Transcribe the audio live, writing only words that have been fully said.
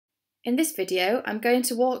In this video, I'm going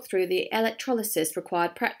to walk through the electrolysis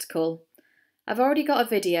required practical. I've already got a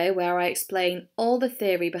video where I explain all the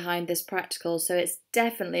theory behind this practical, so it's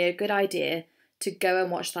definitely a good idea to go and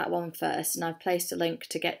watch that one first, and I've placed a link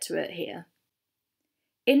to get to it here.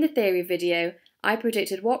 In the theory video, I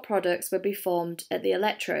predicted what products would be formed at the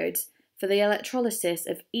electrodes for the electrolysis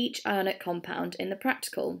of each ionic compound in the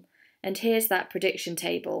practical, and here's that prediction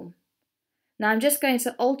table. Now I'm just going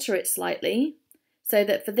to alter it slightly, so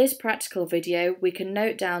that for this practical video we can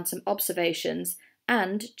note down some observations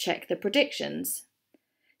and check the predictions.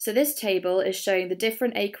 So this table is showing the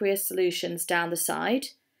different aqueous solutions down the side,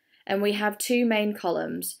 and we have two main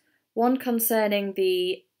columns, one concerning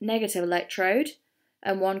the negative electrode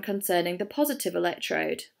and one concerning the positive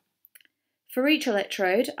electrode. For each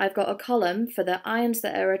electrode, I've got a column for the ions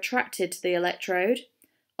that are attracted to the electrode,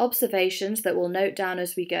 observations that we'll note down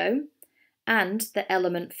as we go, and the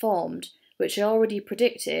element formed, which are already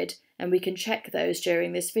predicted, and we can check those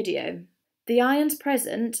during this video. The ions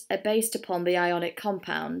present are based upon the ionic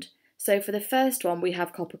compound. So for the first one we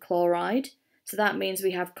have copper chloride, so that means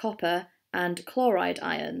we have copper and chloride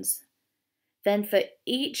ions. Then for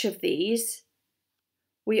each of these,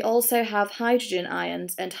 we also have hydrogen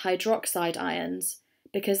ions and hydroxide ions,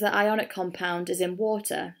 because the ionic compound is in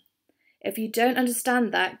water. If you don't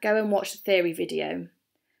understand that, go and watch the theory video.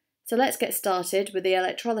 So let's get started with the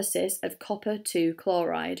electrolysis of copper 2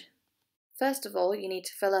 chloride. First of all, you need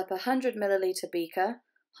to fill up a 100 ml beaker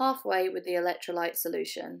halfway with the electrolyte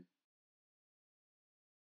solution.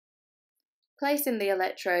 Place in the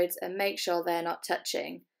electrodes and make sure they're not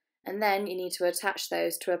touching, and then you need to attach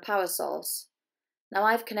those to a power source. Now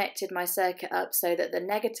I've connected my circuit up so that the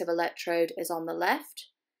negative electrode is on the left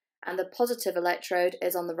and the positive electrode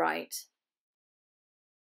is on the right.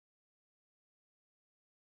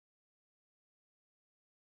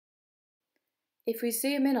 If we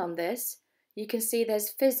zoom in on this, you can see there's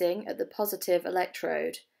fizzing at the positive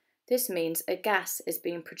electrode. This means a gas is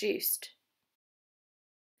being produced.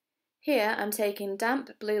 Here I'm taking damp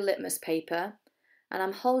blue litmus paper and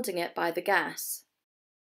I'm holding it by the gas.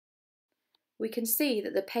 We can see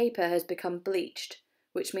that the paper has become bleached,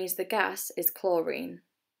 which means the gas is chlorine.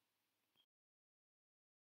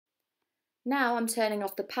 Now I'm turning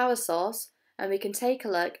off the power source and we can take a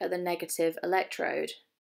look at the negative electrode.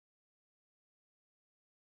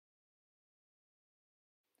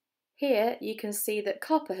 Here you can see that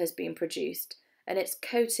copper has been produced and it's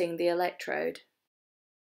coating the electrode.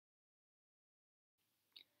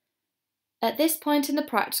 At this point in the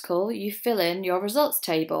practical, you fill in your results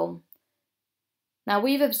table. Now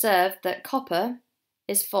we've observed that copper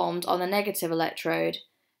is formed on the negative electrode,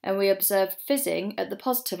 and we observed fizzing at the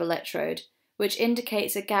positive electrode, which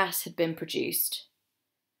indicates a gas had been produced.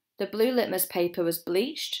 The blue litmus paper was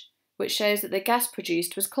bleached, which shows that the gas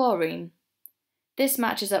produced was chlorine. This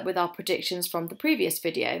matches up with our predictions from the previous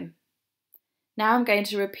video. Now I'm going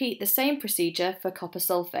to repeat the same procedure for copper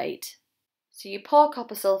sulfate. So you pour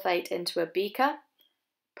copper sulfate into a beaker,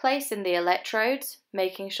 place in the electrodes,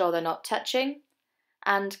 making sure they're not touching,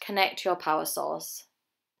 and connect your power source.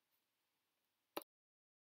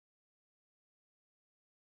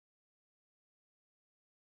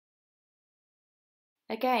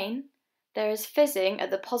 Again, there is fizzing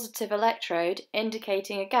at the positive electrode,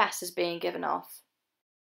 indicating a gas is being given off.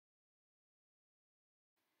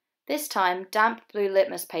 This time, damp blue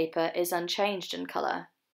litmus paper is unchanged in colour.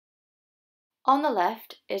 On the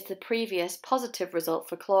left is the previous positive result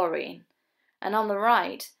for chlorine, and on the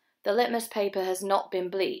right, the litmus paper has not been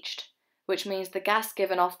bleached, which means the gas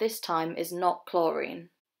given off this time is not chlorine.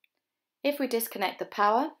 If we disconnect the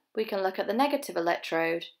power, we can look at the negative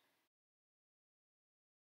electrode.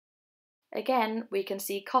 Again, we can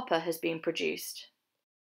see copper has been produced.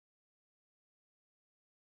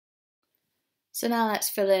 So now let's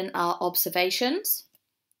fill in our observations.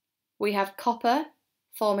 We have copper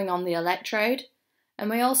forming on the electrode, and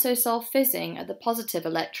we also saw fizzing at the positive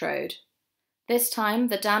electrode. This time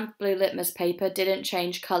the damp blue litmus paper didn't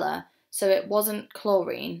change colour, so it wasn't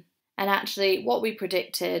chlorine. And actually what we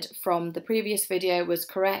predicted from the previous video was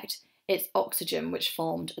correct, it's oxygen which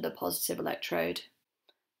formed at the positive electrode.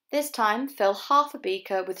 This time fill half a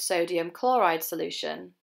beaker with sodium chloride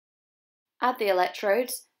solution. Add the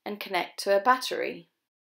electrodes and connect to a battery.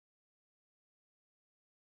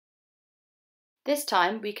 This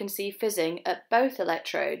time we can see fizzing at both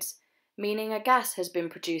electrodes, meaning a gas has been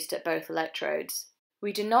produced at both electrodes.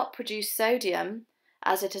 We do not produce sodium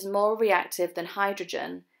as it is more reactive than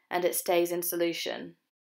hydrogen and it stays in solution.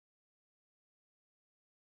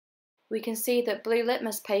 We can see that blue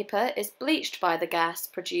litmus paper is bleached by the gas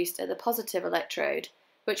produced at the positive electrode,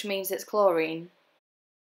 which means it's chlorine.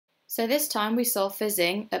 So this time we saw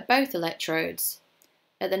fizzing at both electrodes.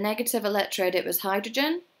 At the negative electrode it was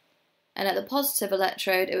hydrogen, and at the positive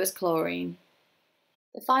electrode it was chlorine.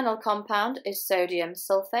 The final compound is sodium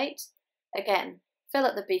sulfate. Again, fill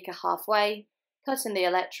up the beaker halfway, put in the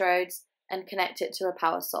electrodes, and connect it to a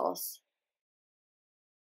power source.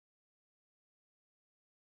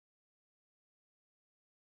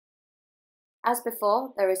 As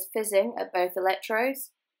before, there is fizzing at both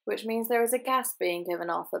electrodes, which means there is a gas being given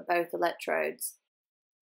off at both electrodes.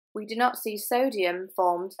 We do not see sodium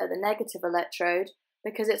formed at the negative electrode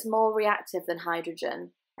because it's more reactive than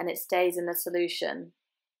hydrogen and it stays in the solution.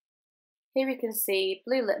 Here we can see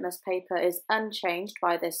blue litmus paper is unchanged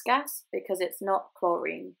by this gas because it's not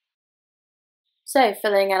chlorine. So,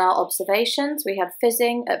 filling in our observations, we had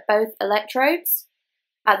fizzing at both electrodes.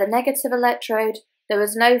 At the negative electrode, there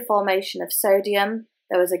was no formation of sodium,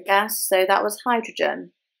 there was a gas, so that was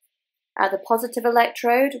hydrogen. At the positive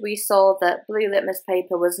electrode, we saw that blue litmus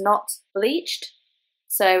paper was not bleached,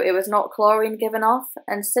 so it was not chlorine given off,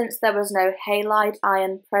 and since there was no halide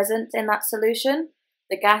ion present in that solution,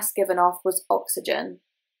 the gas given off was oxygen.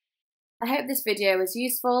 I hope this video was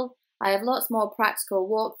useful. I have lots more practical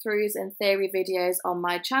walkthroughs and theory videos on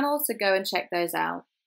my channel, so go and check those out.